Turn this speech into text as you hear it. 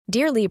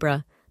Dear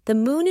Libra, the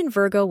moon in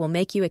Virgo will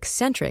make you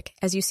eccentric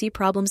as you see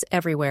problems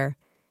everywhere.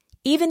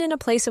 Even in a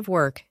place of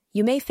work,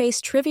 you may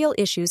face trivial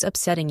issues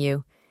upsetting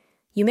you.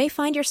 You may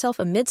find yourself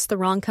amidst the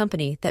wrong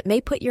company that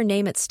may put your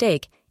name at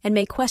stake and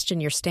may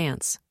question your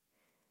stance.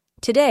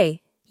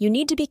 Today, you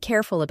need to be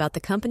careful about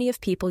the company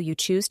of people you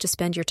choose to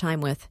spend your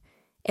time with,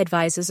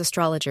 advises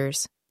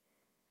astrologers.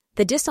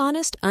 The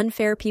dishonest,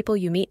 unfair people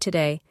you meet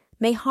today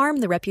may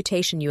harm the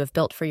reputation you have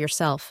built for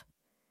yourself.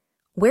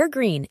 Wear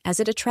green as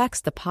it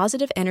attracts the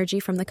positive energy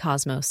from the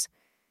cosmos.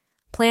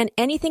 Plan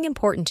anything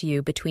important to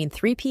you between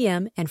 3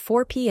 p.m. and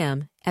 4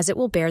 p.m. as it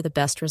will bear the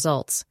best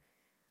results.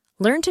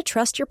 Learn to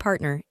trust your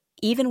partner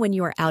even when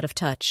you are out of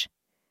touch.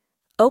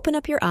 Open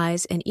up your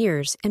eyes and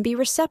ears and be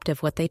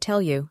receptive what they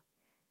tell you.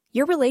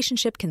 Your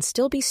relationship can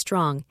still be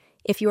strong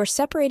if you are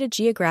separated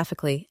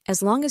geographically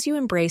as long as you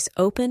embrace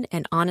open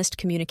and honest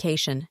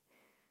communication.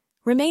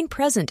 Remain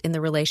present in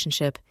the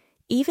relationship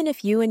even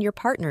if you and your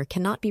partner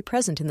cannot be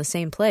present in the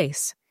same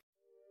place.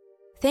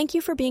 Thank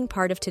you for being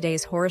part of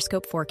today's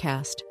horoscope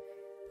forecast.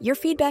 Your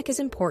feedback is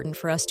important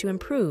for us to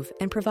improve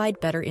and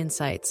provide better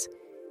insights.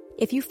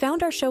 If you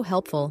found our show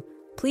helpful,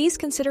 please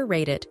consider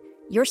rate it.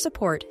 Your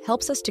support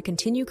helps us to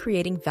continue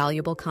creating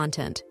valuable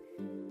content.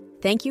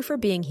 Thank you for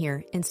being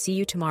here and see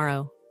you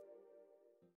tomorrow.